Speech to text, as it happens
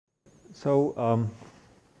So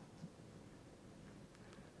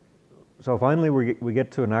finally we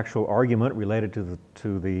get to an actual argument related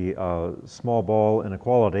to the small ball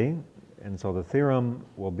inequality, and so the theorem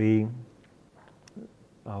will be,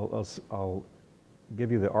 I'll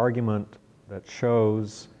give you the argument that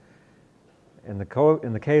shows in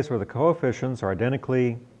the case where the coefficients are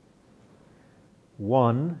identically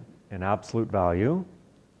 1 in absolute value,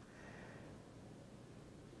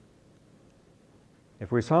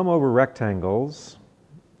 if we sum over rectangles,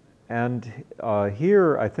 and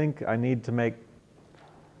here I think I need to make,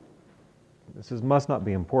 must not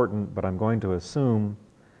be important, but I'm going to assume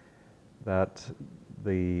that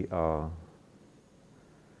the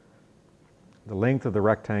length of the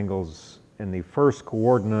rectangles in the first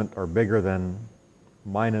coordinate are bigger than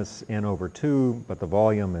minus n over 2, but the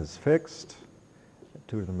volume is fixed,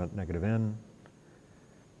 2 to the negative n.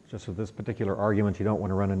 Just with this particular argument, you don't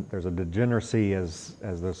want to run in, there's a degeneracy as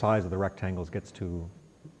the size of the rectangles gets too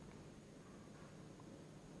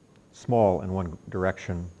small in one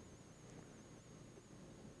direction.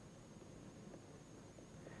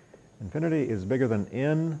 Infinity is bigger than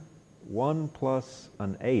n, 1 plus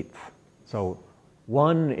an eighth. So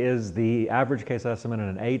 1 is the average case estimate,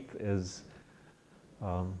 and an eighth is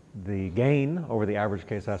the gain over the average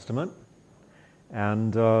case estimate.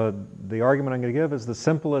 And the argument I'm going to give is the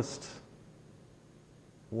simplest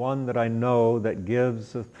one that I know that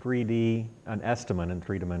gives an estimate in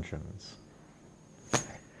 3 dimensions.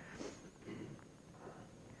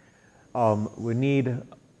 We need,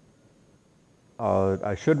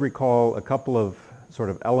 I should recall a couple of sort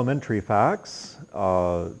of elementary facts,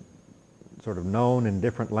 sort of known in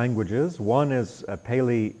different languages. One is a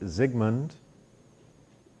Paley-Zygmund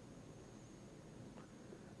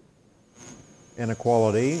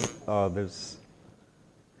inequality.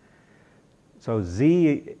 So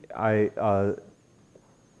Z, I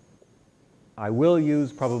will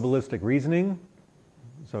use probabilistic reasoning.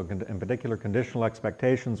 So in particular, conditional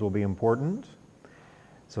expectations will be important.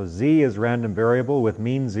 So Z is random variable with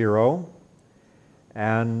mean 0.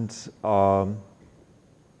 And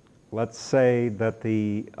let's say that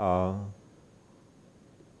the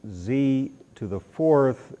Z to the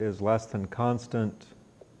 4th is less than constant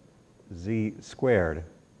Z squared.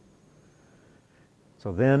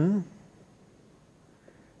 So then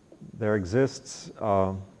there exists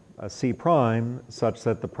a C prime such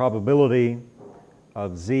that the probability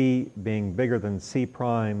of Z being bigger than C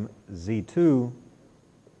prime Z2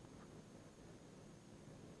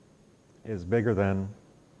 is bigger than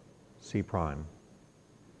C prime.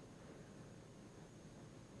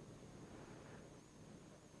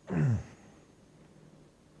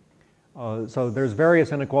 So there's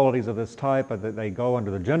various inequalities of this type, but they go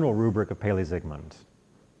under the general rubric of Paley-Zygmund.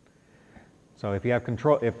 So if you have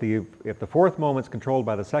control, if the 4th moment is controlled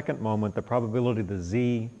by the 2nd moment, the probability that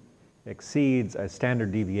Z exceeds a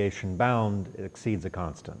standard deviation bound exceeds a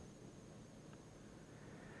constant.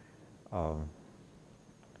 I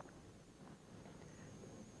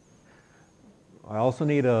also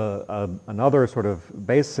need another sort of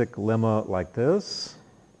basic lemma like this.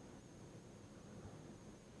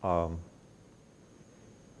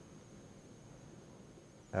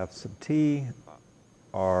 F sub t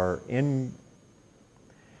are in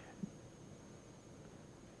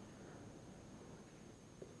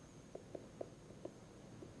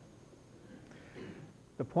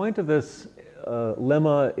the point of this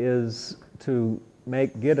lemma is to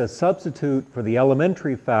get a substitute for the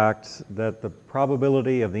elementary fact that the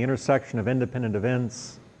probability of the intersection of independent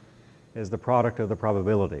events is the product of the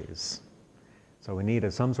probabilities. So we need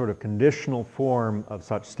some sort of conditional form of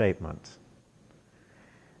such statement.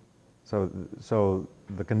 So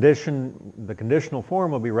the conditional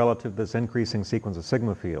form will be relative to this increasing sequence of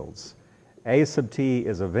sigma fields. A sub t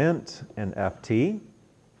is event in Ft,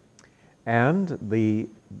 and the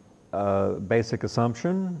basic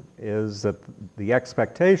assumption is that the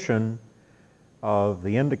expectation of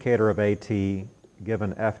the indicator of At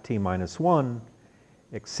given Ft minus 1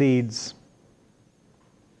 exceeds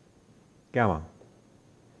gamma.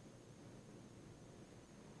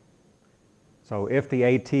 So if the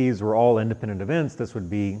ATs were all independent events, this would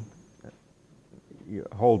be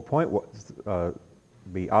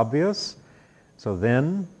be obvious. So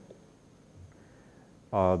then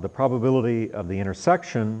the probability of the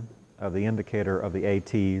intersection of the indicator of the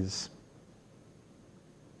ATs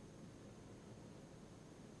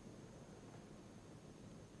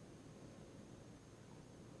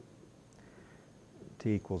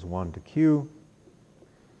t equals 1 to q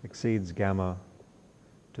exceeds gamma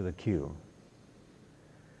to the q.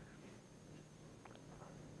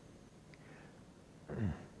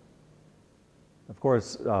 Of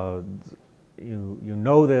course, you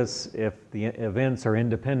know this if the events are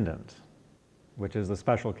independent, which is the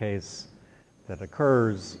special case that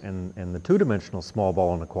occurs in the two-dimensional small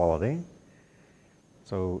ball inequality.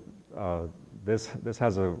 So this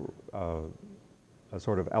has a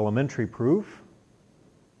sort of elementary proof.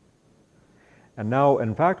 And now,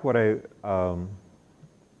 in fact, what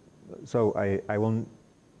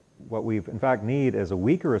what we in fact need is a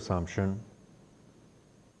weaker assumption.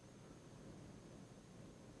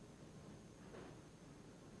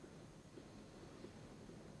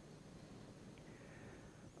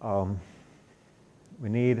 We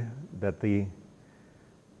need that the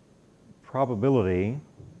probability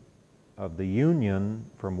of the union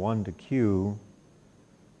from 1 to q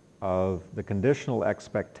of the conditional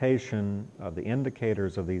expectation of the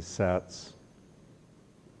indicators of these sets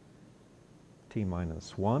t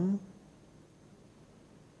minus 1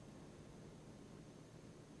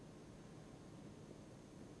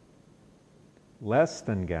 less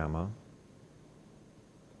than gamma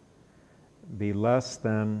be less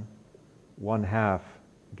than 1/2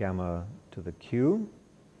 gamma to the q.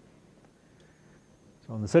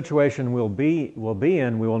 So in the situation we'll be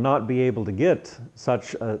in, we will not be able to get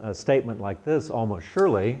such a statement like this almost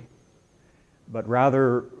surely, but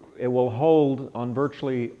rather it will hold on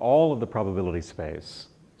virtually all of the probability space.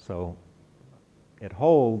 So it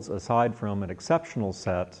holds aside from an exceptional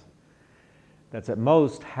set that's at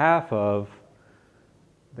most half of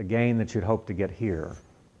the gain that you'd hope to get here.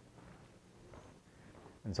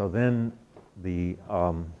 And so then the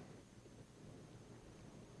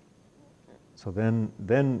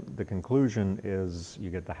then the conclusion is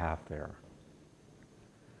you get the half there.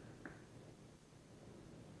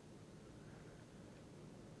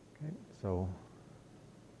 Okay, so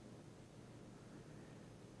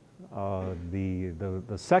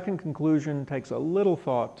the second conclusion takes a little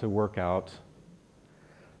thought to work out.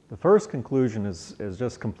 The first conclusion is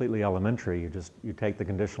just completely elementary. You take the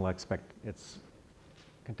conditional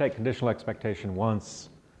can take conditional expectation once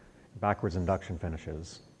backwards induction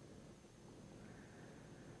finishes.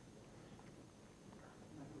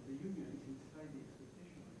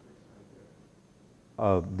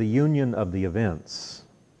 The union of the events.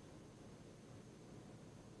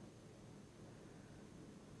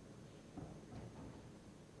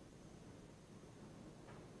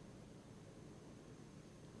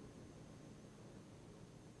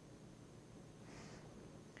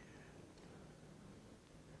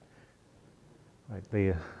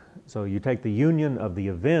 Right, so you take the union of the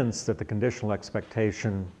events that the conditional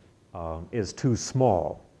expectation is too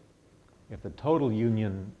small. If the total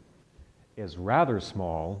union is rather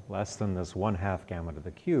small, less than this 1/2 gamma to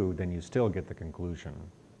the q, then you still get the conclusion.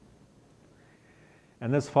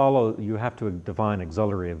 And this follows, you have to define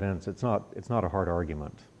auxiliary events. It's not a hard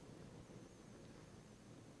argument.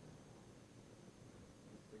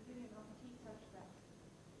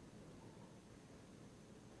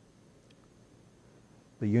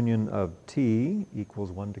 The union of t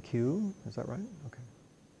equals 1 to q, is that right? Okay.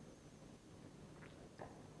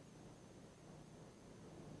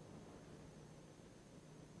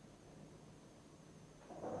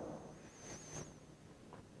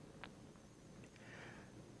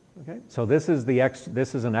 Okay, so this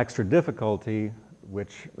is an extra difficulty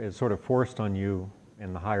which is sort of forced on you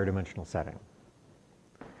in the higher dimensional setting.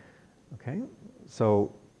 Okay,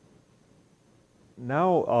 so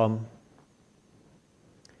now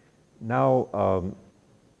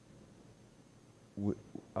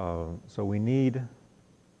so we need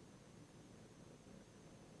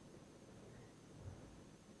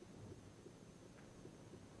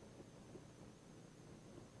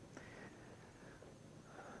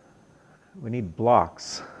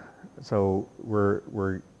blocks. So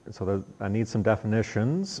I need some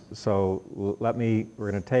definitions. So we're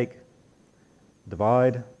going to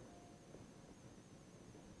divide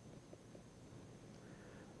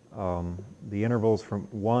the intervals from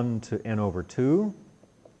 1 to n over 2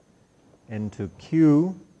 into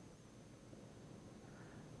q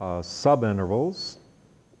subintervals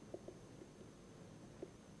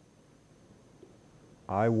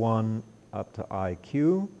I1 up to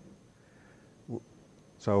IQ.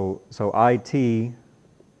 So IT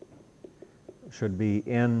should be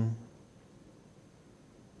n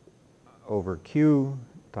over q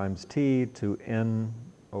times t to n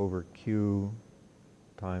over q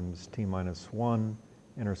times t minus 1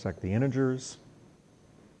 intersect the integers.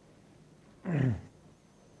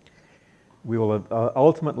 We will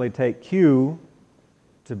ultimately take q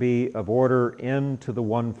to be of order n to the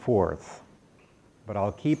 1/4, but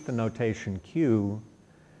I'll keep the notation q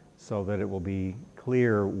so that it will be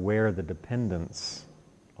clear where the dependence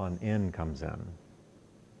on n comes in.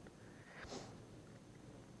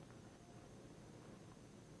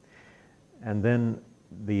 And then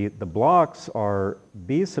the blocks are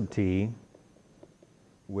B sub t,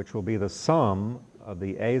 which will be the sum of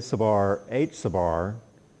the A sub r, H sub r,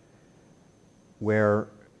 where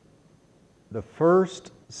the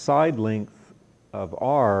first side length of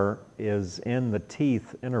r is in the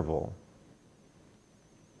teeth interval.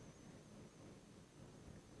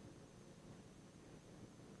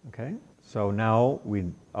 Okay, so now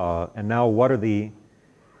and now what are the,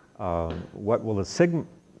 what will the sigma,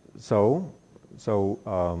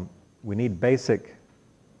 we need basic,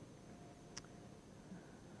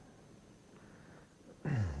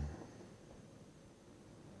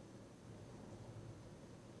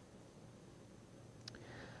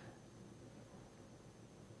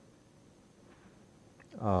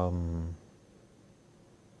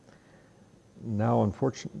 now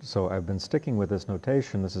unfortunately, so I've been sticking with this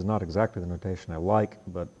notation. This is not exactly the notation I like,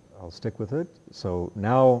 but I'll stick with it. So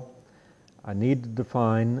now I need to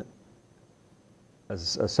define,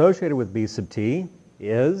 as associated with B sub t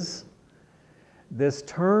is this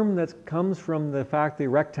term that comes from the fact the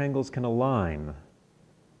rectangles can align.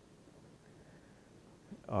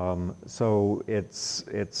 So it's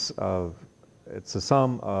a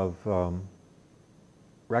sum of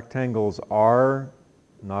rectangles R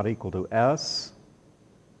not equal to S.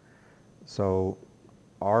 So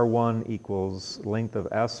R1 equals length of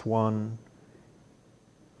S1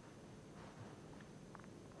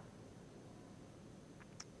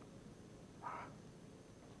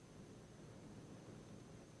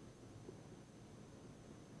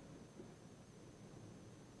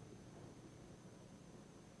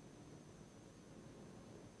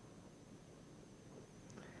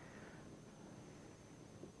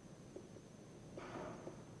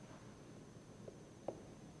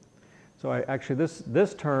 So actually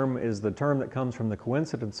this term is the term that comes from the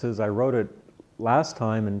coincidences. I wrote it last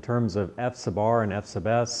time in terms of F sub r and F sub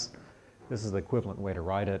s. This is the equivalent way to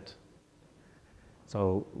write it.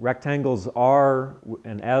 So rectangles R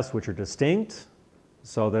and S, which are distinct,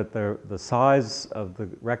 so that the size of the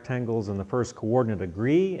rectangles in the first coordinate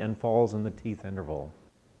agree and falls in the teeth interval.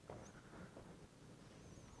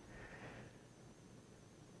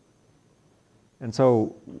 And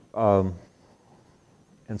so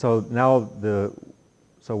now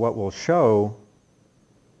so what we'll show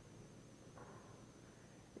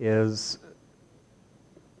is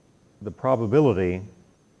the probability.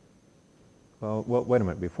 Well, wait a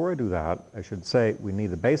minute. Before I do that, I should say we need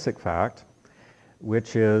the basic fact,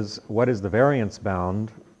 which is what is the variance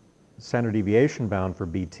bound, standard deviation bound for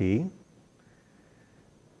BT.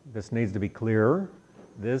 This needs to be clear.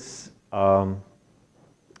 This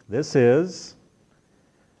is,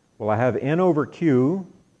 well, I have n over q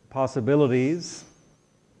possibilities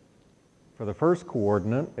for the first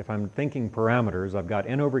coordinate. If I'm thinking parameters, I've got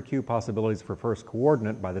n over q possibilities for first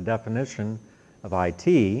coordinate by the definition of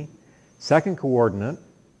IT. Second coordinate,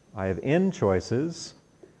 I have n choices.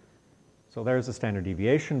 So there's the standard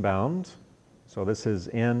deviation bound. So this is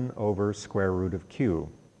n over square root of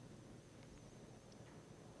q.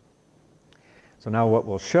 So now what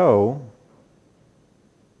we'll show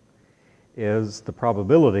is the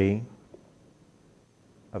probability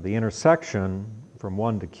of the intersection from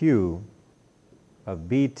 1 to q of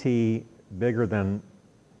bt bigger than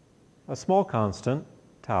a small constant,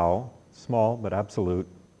 tau, small but absolute,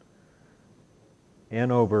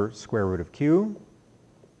 n over square root of q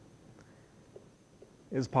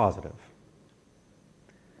is positive.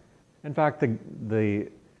 In fact, we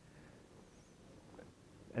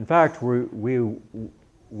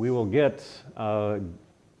will get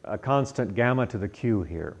a constant gamma to the q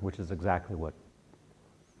here, which is exactly what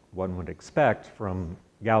one would expect from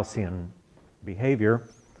Gaussian behavior.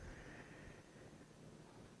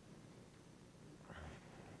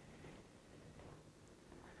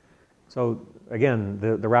 So again,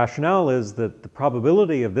 the rationale is that the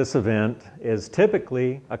probability of this event is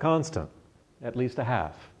typically a constant, at least a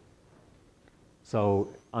half.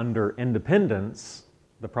 So under independence,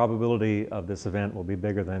 the probability of this event will be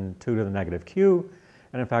bigger than 2 to the negative q,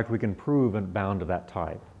 and in fact we can prove a bound of that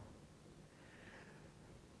type.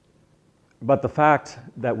 But the fact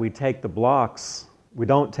that we take the blocks, we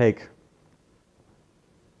don't take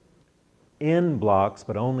n blocks,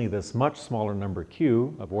 but only this much smaller number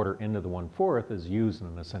q of order n to the 1/4 is used in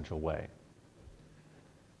an essential way.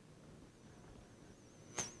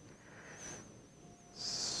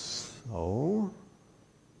 So,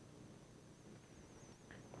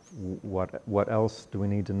 what else do we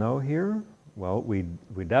need to know here? Well, we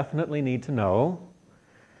definitely need to know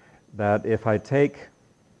that if I take,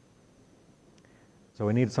 so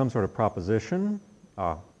we need some sort of proposition.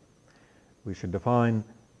 We should define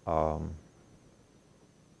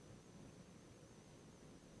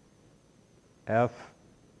F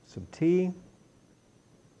sub t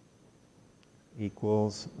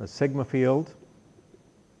equals a sigma field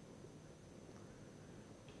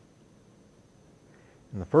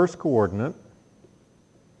in the first coordinate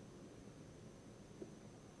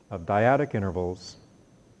of dyadic intervals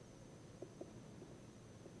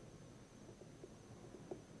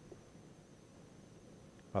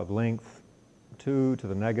of length 2 to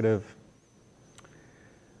the negative.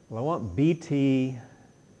 Well, I want bt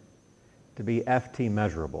to be ft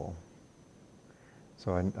measurable.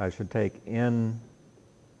 So I should take n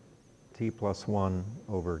t plus 1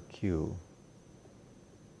 over q.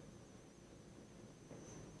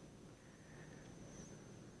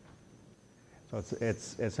 So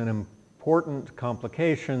it's an important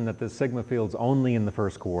complication that this sigma field's only in the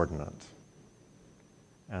first coordinate.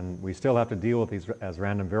 And we still have to deal with these as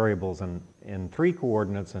random variables in 3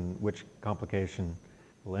 coordinates, and which complication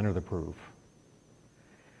will enter the proof.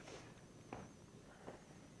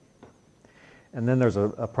 And then there's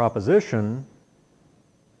a proposition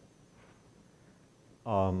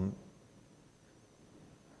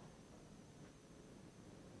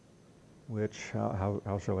which,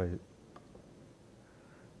 how shall I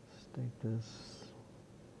state this?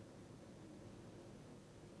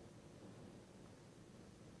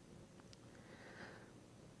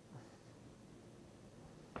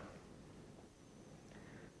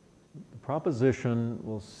 Proposition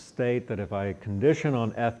will state that if I condition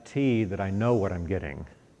on ft, that I know what I'm getting.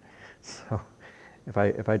 So if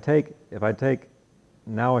I take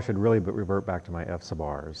now I should really revert back to my f sub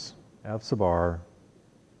r's. F sub r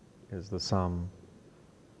is the sum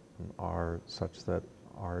in r such that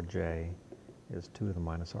rj is 2 to the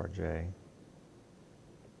minus rj.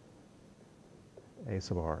 A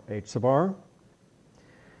sub r, h sub r.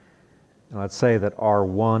 And let's say that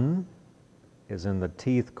r1 is in the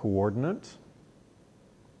tth coordinate,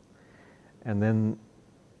 and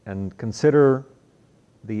consider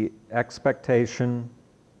the expectation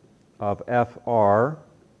of fr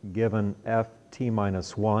given ft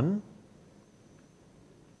minus 1.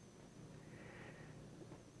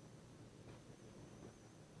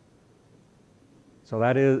 So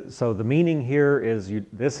the meaning here is you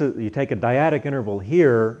take a dyadic interval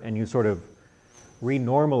here and you sort of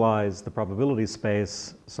renormalize the probability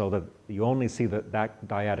space so that you only see that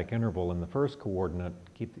dyadic interval in the first coordinate,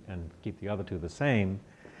 keep the other two the same.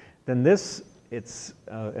 Then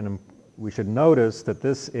we should notice that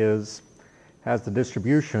this has the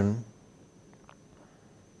distribution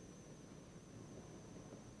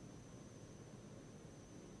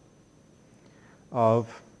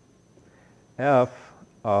of f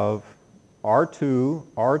of r2,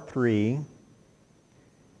 r3,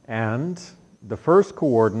 and the first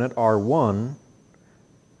coordinate, r1,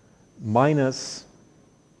 minus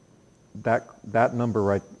that number,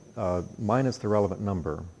 right, minus the relevant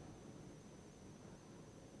number.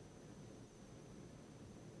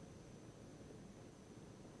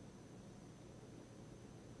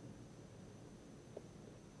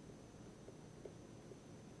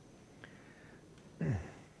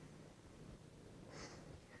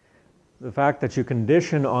 The fact that you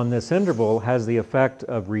condition on this interval has the effect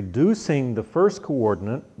of reducing the first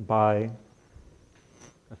coordinate by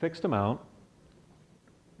a fixed amount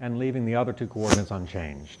and leaving the other two coordinates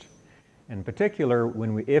unchanged. In particular,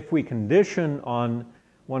 if we condition on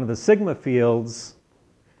one of the sigma fields,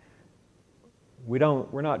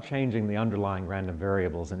 we're not changing the underlying random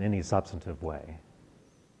variables in any substantive way.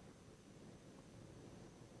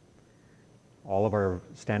 All of our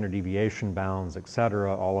standard deviation bounds, et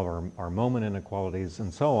cetera, all of our moment inequalities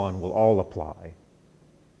and so on will all apply.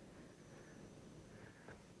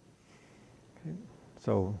 Okay.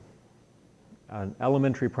 So an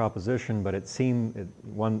elementary proposition, but it seems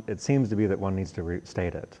to be that one needs to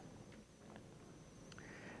restate it.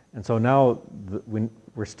 And so now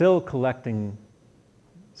we're still collecting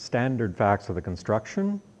standard facts of the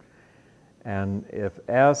construction, and if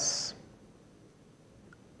S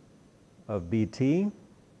of bt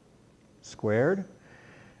squared,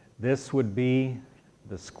 this would be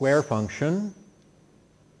the square function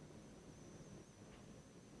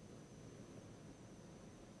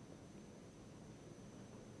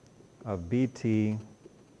of bt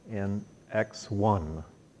in x1.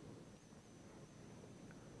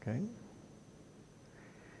 Okay?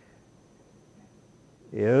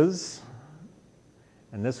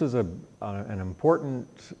 And this was an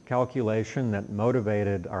important calculation that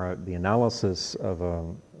motivated the analysis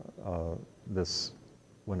of this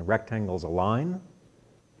when rectangles align.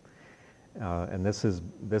 And this is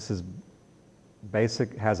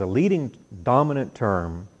basic, has a leading dominant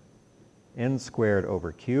term, n squared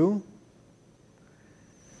over q.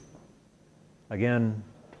 Again,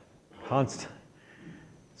 constant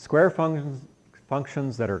square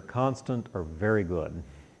functions that are constant are very good.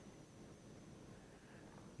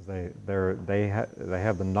 They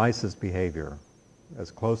have the nicest behavior,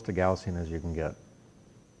 as close to Gaussian as you can get.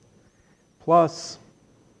 Plus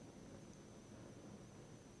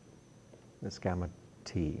this gamma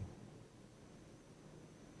t.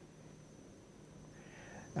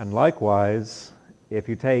 And likewise, if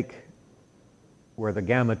you take where the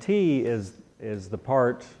gamma t is the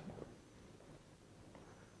part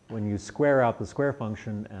when you square out the square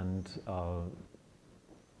function and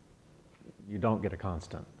you don't get a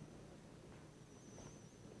constant.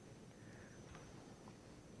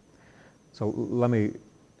 So let me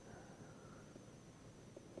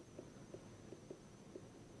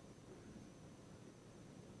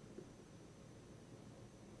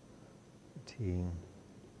t.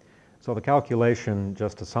 So the calculation,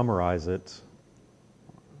 just to summarize it,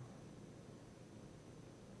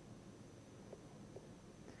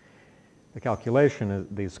 the calculation is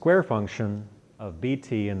the square function of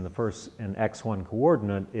bt in x1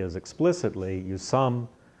 coordinate is explicitly you sum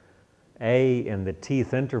a in the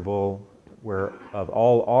tth interval where of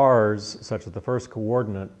all r's such that the first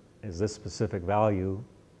coordinate is this specific value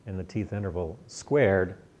in the tth interval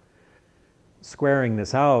squared. Squaring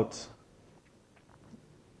this out,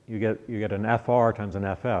 you get an fr times an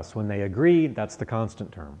fs. When they agree, that's the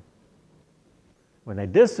constant term. When they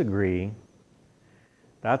disagree,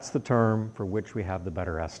 that's the term for which we have the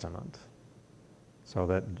better estimate. So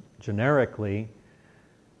that generically,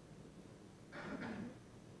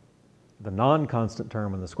 the non-constant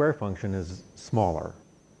term in the square function is smaller.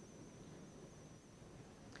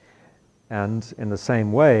 And in the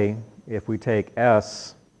same way, if we take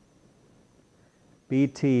s,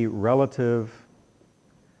 bt relative,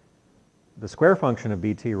 the square function of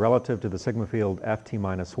bt relative to the sigma field ft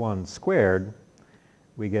minus 1 squared,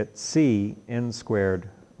 we get c n squared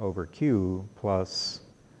over q plus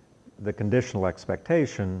the conditional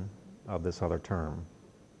expectation of this other term.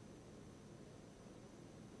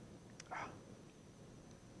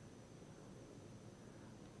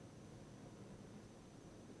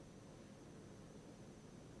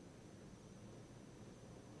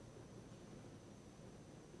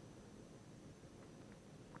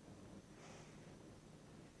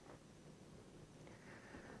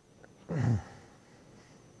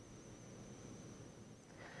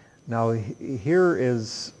 Now here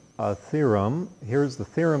is a theorem. Here's the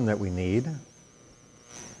theorem that we need.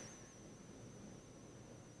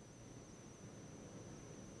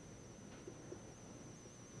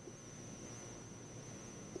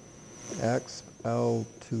 X L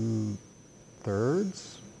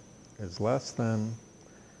 2/3 is less than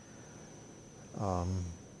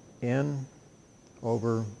n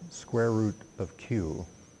over square root of q,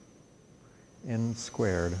 n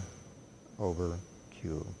squared over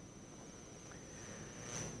q.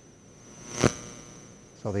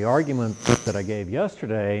 So the argument that I gave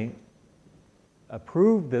yesterday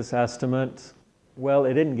approved this estimate. Well,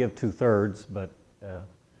 it didn't give 2/3, but a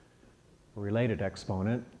related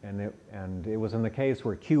exponent, and it was in the case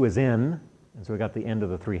where q is n, and so we got the end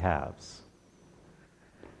of the 3/2.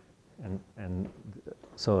 And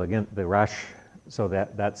so again, so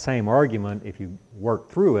that same argument, if you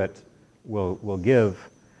work through it, will give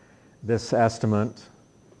this estimate,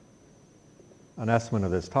 an estimate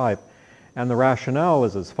of this type. And the rationale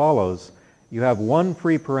is as follows. You have one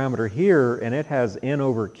free parameter here, and it has n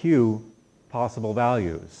over q possible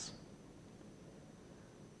values.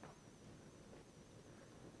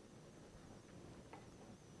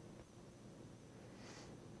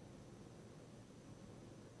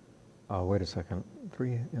 Oh, wait a second.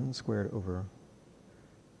 3n squared over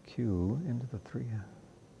q into the 3n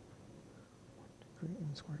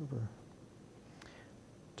squared over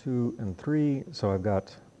 2 and 3. So I've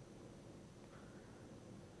got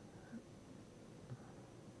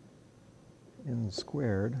n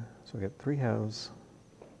squared, so I get 3/2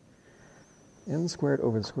 n squared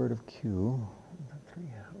over the square root of q,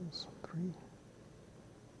 3/2, 3.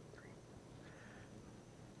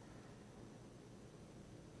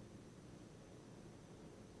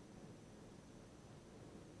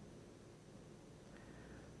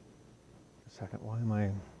 A second, why am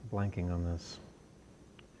I blanking on this?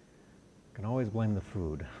 I can always blame the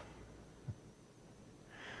food.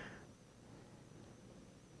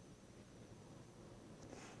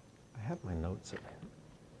 I have my notes up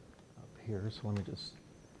here, so let me just.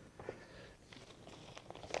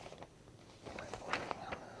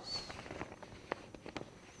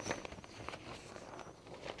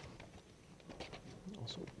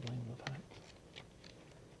 Also blame the fact.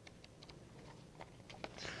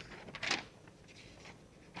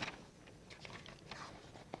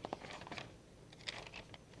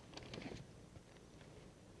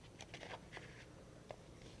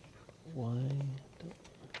 y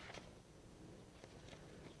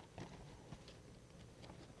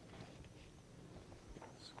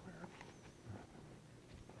squared.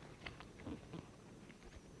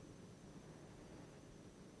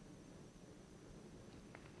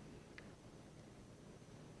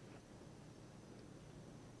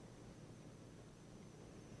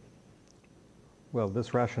 Well,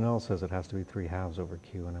 this rationale says it has to be 3/2 over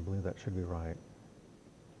q, and I believe that should be right.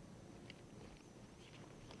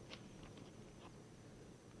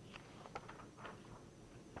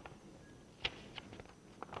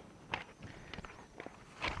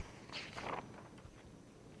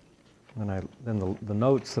 And then the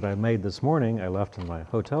notes that I made this morning, I left in my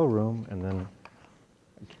hotel room, and then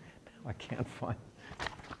I can't find.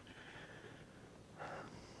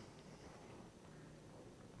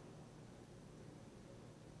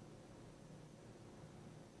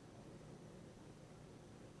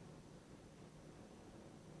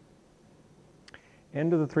 N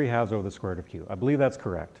to the 3/2 over the square root of q. I believe that's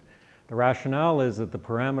correct. The rationale is that the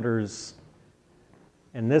parameters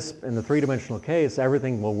in the three-dimensional case,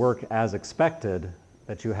 everything will work as expected,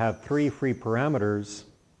 that you have 3 free parameters,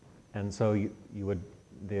 and so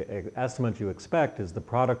the estimate you expect is the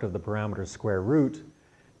product of the parameters square root,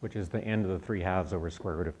 which is the n to the 3/2 over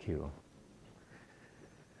square root of q.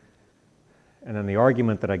 And then the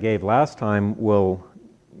argument that I gave last time will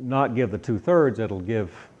not give the 2/3, it'll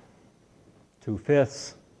give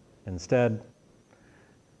 2/5 instead.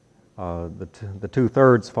 The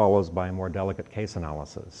 2/3 follows by a more delicate case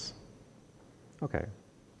analysis. Okay.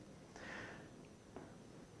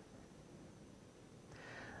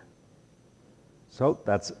 So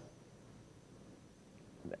that's,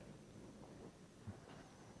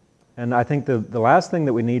 and I think the last thing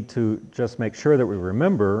that we need to just make sure that we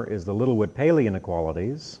remember is the Littlewood-Paley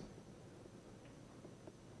inequalities,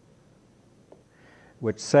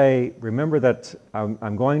 which say, remember that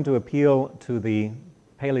I'm going to appeal to the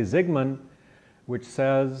Paley-Zygman, which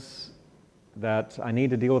says that I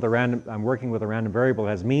need to deal with I'm working with a random variable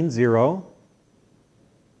that has mean 0,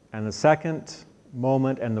 and the second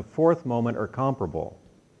moment and the fourth moment are comparable.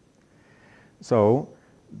 So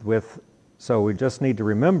we just need to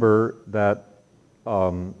remember that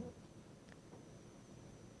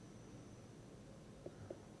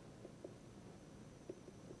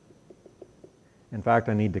in fact,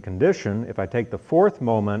 I need to condition, if I take the fourth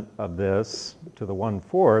moment of this to the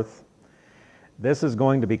 1/4, this is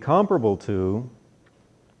going to be comparable to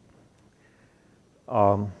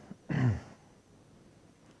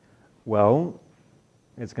well,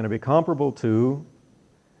 it's going to be comparable to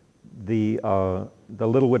the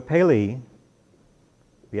Littlewood-Paley,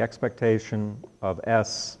 the expectation of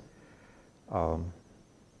S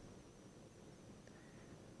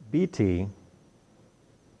BT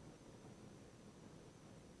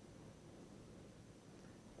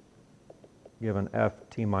given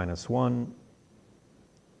ft minus 1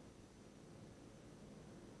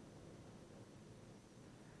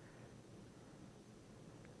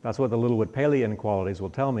 That's what the Littlewood-Paley inequalities will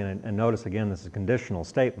tell me. And notice again, this is a conditional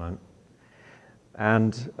statement.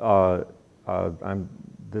 And I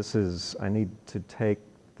need to take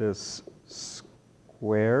this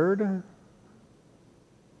squared.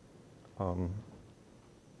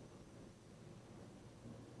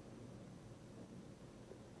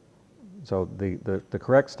 So the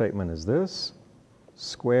correct statement is this: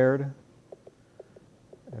 squared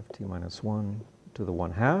ft minus 1 to the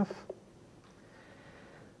 1/2.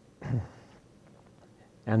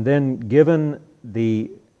 And then given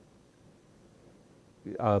the,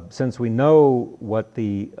 since we know what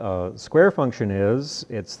the square function is,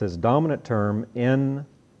 it's this dominant term n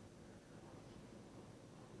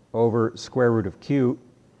over square root of q,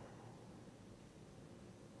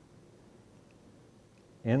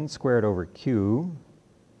 n squared over q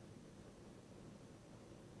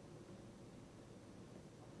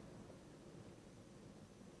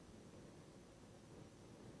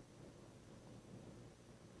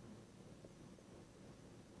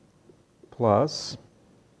plus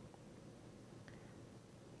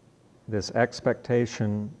this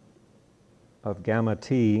expectation of gamma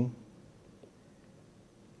t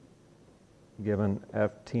given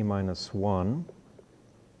ft minus 1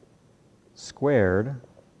 squared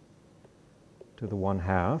to the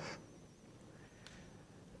 1/2.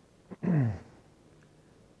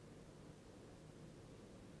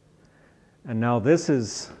 And now this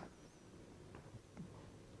is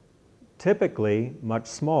typically much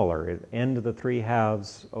smaller, n to the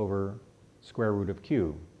 3/2 over square root of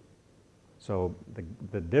q. So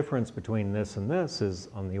the difference between this and this is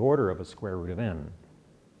on the order of a square root of n.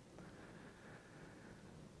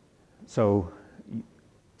 So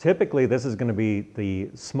typically this is going to be the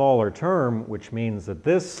smaller term, which means that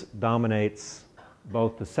this dominates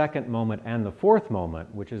both the second moment and the fourth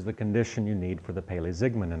moment, which is the condition you need for the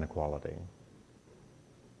Paley-Sigmund inequality.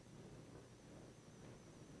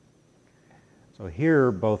 So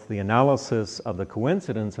here, both the analysis of the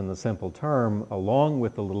coincidence and the simple term, along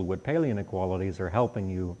with the Littlewood-Paley inequalities, are helping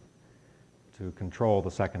you to control the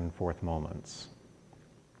second and fourth moments.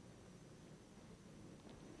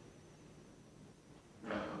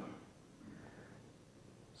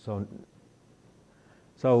 So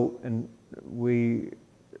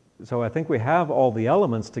I think we have all the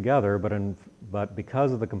elements together, but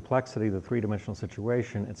because of the complexity of the three-dimensional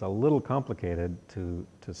situation, it's a little complicated to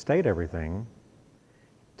state everything.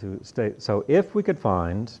 So if we could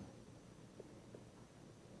find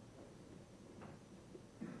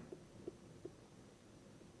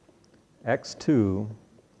x2,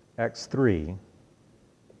 x3,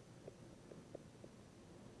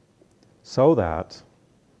 so that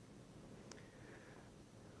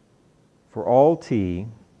for all t,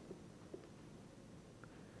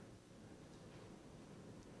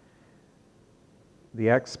 the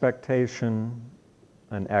expectation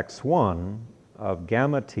in x1 of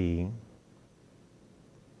gamma t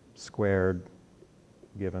squared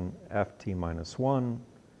given ft minus 1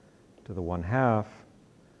 to the 1/2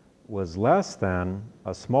 was less than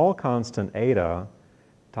a small constant eta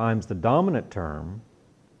times the dominant term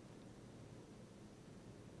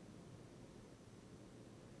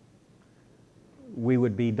we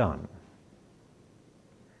would be done.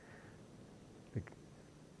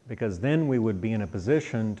 Because then we would be in a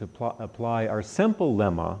position to apply our simple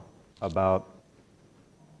lemma about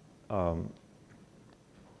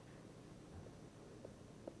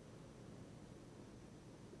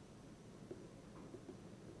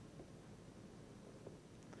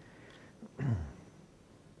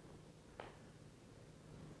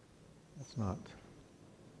that's not,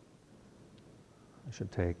 I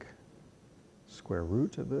should take square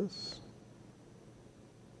root of this.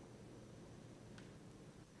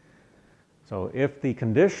 So if the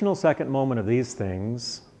conditional second moment of these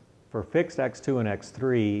things for fixed x2 and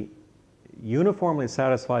x3 uniformly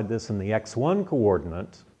satisfied this in the x1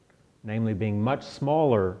 coordinate, namely being much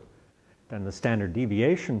smaller than the standard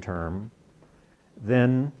deviation term,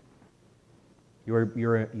 then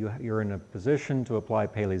you're in a position to apply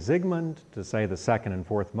Paley-Sigmund to say the second and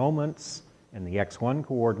fourth moments in the x1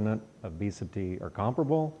 coordinate of b sub t are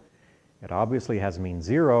comparable. It obviously has mean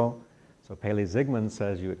 0, so Paley-Sigmund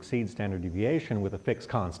says you exceed standard deviation with a fixed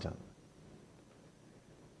constant.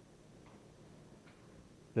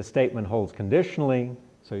 The statement holds conditionally,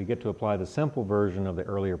 so you get to apply the simple version of the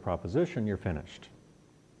earlier proposition, you're finished.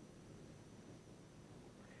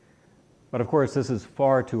 But of course, this is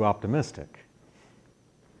far too optimistic.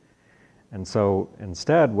 And so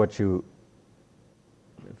instead, what you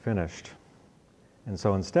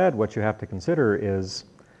have to consider is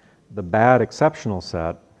the bad exceptional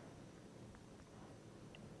set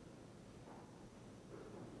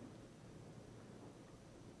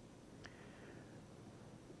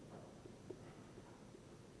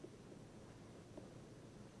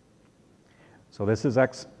So this is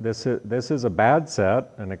a bad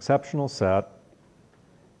set, an exceptional set.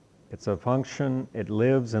 It's a function, it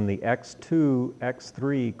lives in the x2,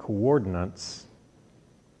 x3 coordinates.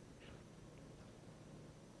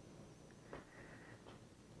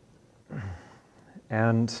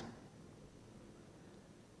 And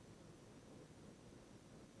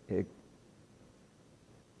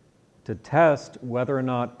to test whether or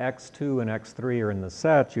not x2 and x3 are in the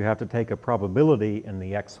set, you have to take a probability in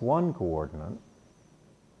the x1 coordinate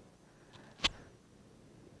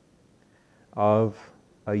of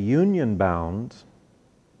a union bound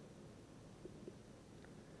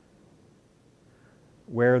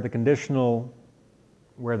where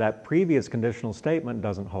that previous conditional statement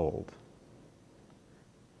doesn't hold.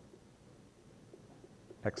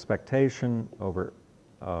 Expectation over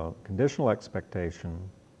conditional expectation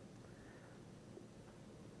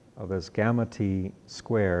of this gamma t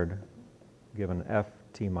squared given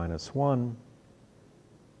ft minus 1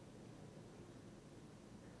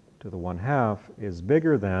 to the 1/2 is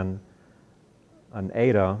bigger than an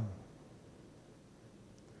eta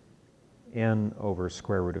n over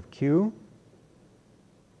square root of q.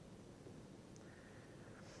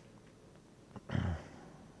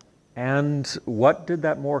 And what did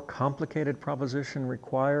that more complicated proposition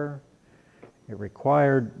require? It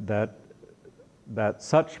required that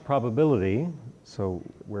such probability, so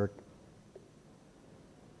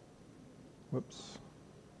whoops.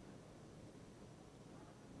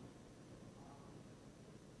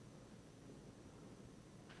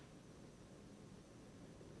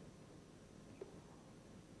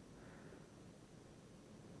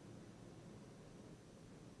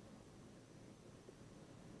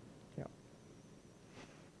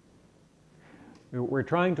 we're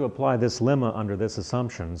trying to apply this lemma under this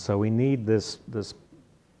assumption, so we need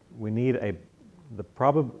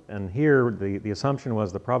and here the assumption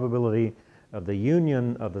was the probability of the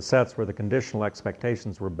union of the sets where the conditional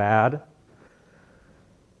expectations were bad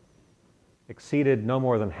exceeded no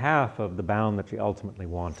more than half of the bound that you ultimately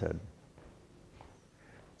wanted.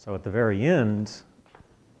 So at the very end,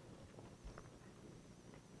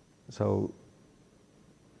 so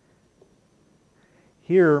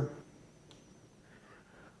here,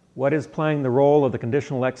 what is playing the role of the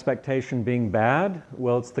conditional expectation being bad?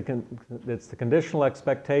 Well, it's the conditional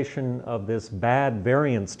expectation of this bad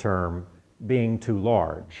variance term being too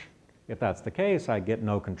large. If that's the case, I get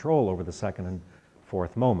no control over the second and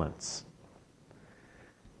fourth moments.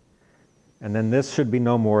 And then this should be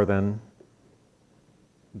no more than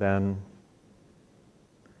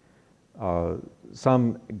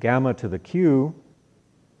some gamma to the q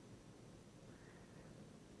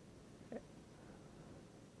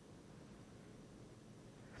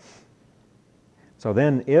So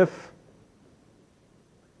then if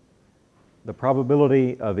the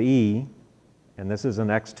probability of E, and this is an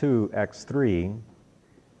x2, x3,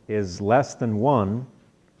 is less than 1,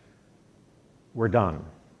 we're done.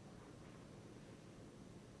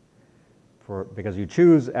 Because you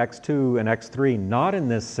choose x2 and x3 not in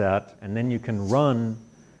this set, and then you can run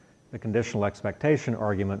the conditional expectation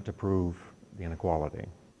argument to prove the inequality.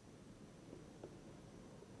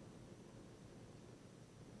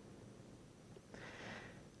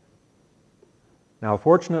 Now,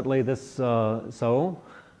 fortunately, this even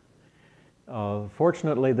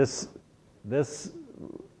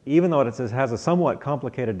though it has a somewhat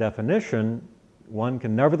complicated definition, one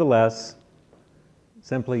can nevertheless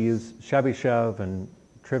simply use Chebyshev and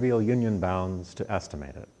trivial union bounds to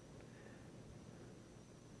estimate it.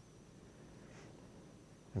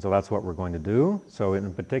 And so that's what we're going to do. So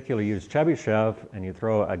in particular, use Chebyshev, and you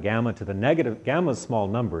throw a gamma to the negative, gamma's small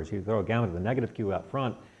numbers, you throw a gamma to the negative q out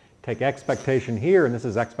front, take expectation here, and this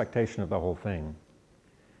is expectation of the whole thing.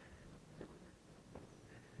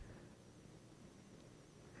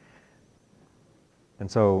 And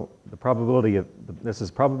so the probability of, this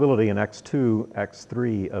is probability in x2,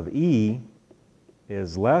 x3 of E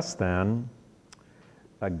is less than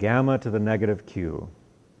a gamma to the negative q.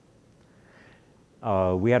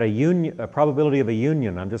 We had a probability of a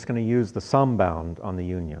union. I'm just going to use the sum bound on the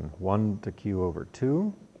union, 1 to q over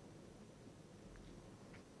 2.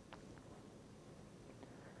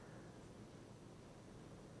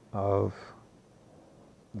 Of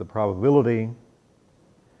the probability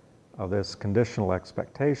of this conditional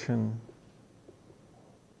expectation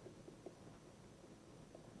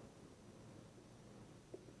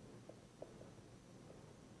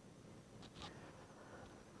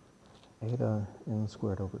eta n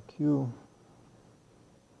squared over q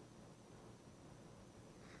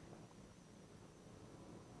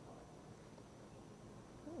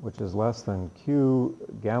which is less than q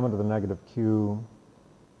gamma to the negative q.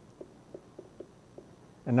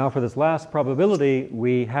 And now for this last probability,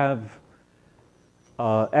 we have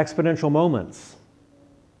exponential moments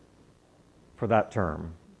for that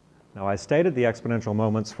term. Now I stated the exponential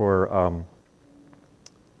moments for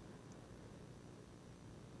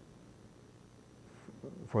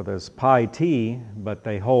this pi t, but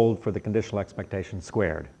they hold for the conditional expectation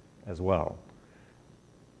squared as well.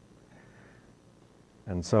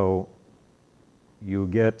 And so you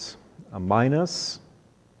get a minus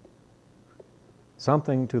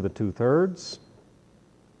something to the 2/3.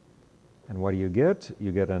 And what do you get?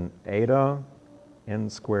 You get an eta n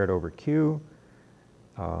squared over q.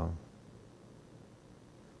 You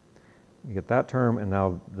get that term, and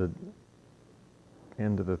now the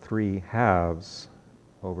n to the 3/2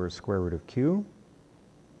 over square root of q.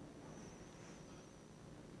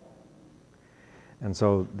 And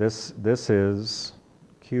so this is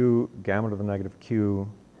q gamma to the negative q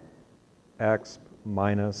x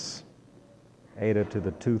minus eta to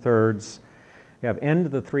the 2/3. You have n to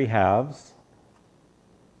the 3/2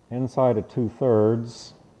 inside of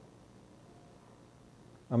 2/3.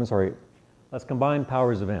 I'm sorry, let's combine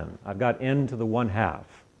powers of n. I've got n to the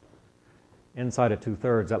 1/2 inside of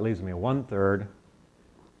 2/3. That leaves me a 1/3,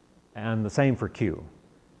 and the same for q.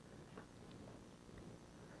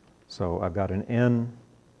 So I've got an n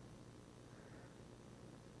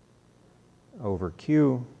over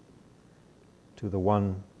q to the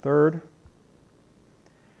 1/3.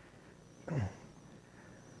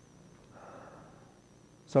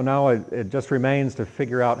 So now it just remains to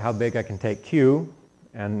figure out how big I can take q,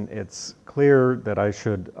 and it's clear that I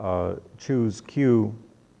should choose q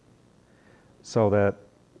so that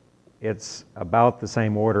it's about the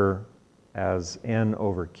same order as n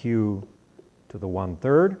over q to the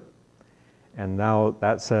 1/3. And now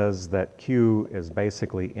that says that Q is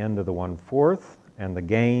basically n to the 1/4, and the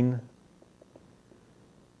gain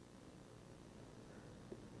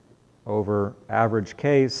over average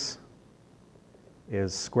case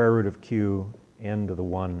is square root of Q n to the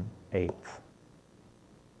 1/8.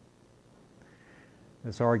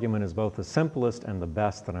 This argument is both the simplest and the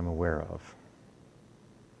best that I'm aware of.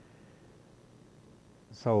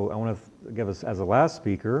 So I want to give us, as a last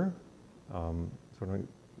speaker,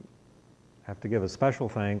 have to give a special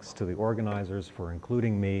thanks to the organizers for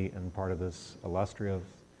including me in part of this illustrious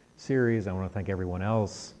series. I want to thank everyone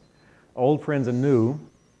else, old friends and new,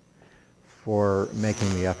 for making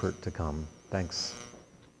the effort to come. Thanks.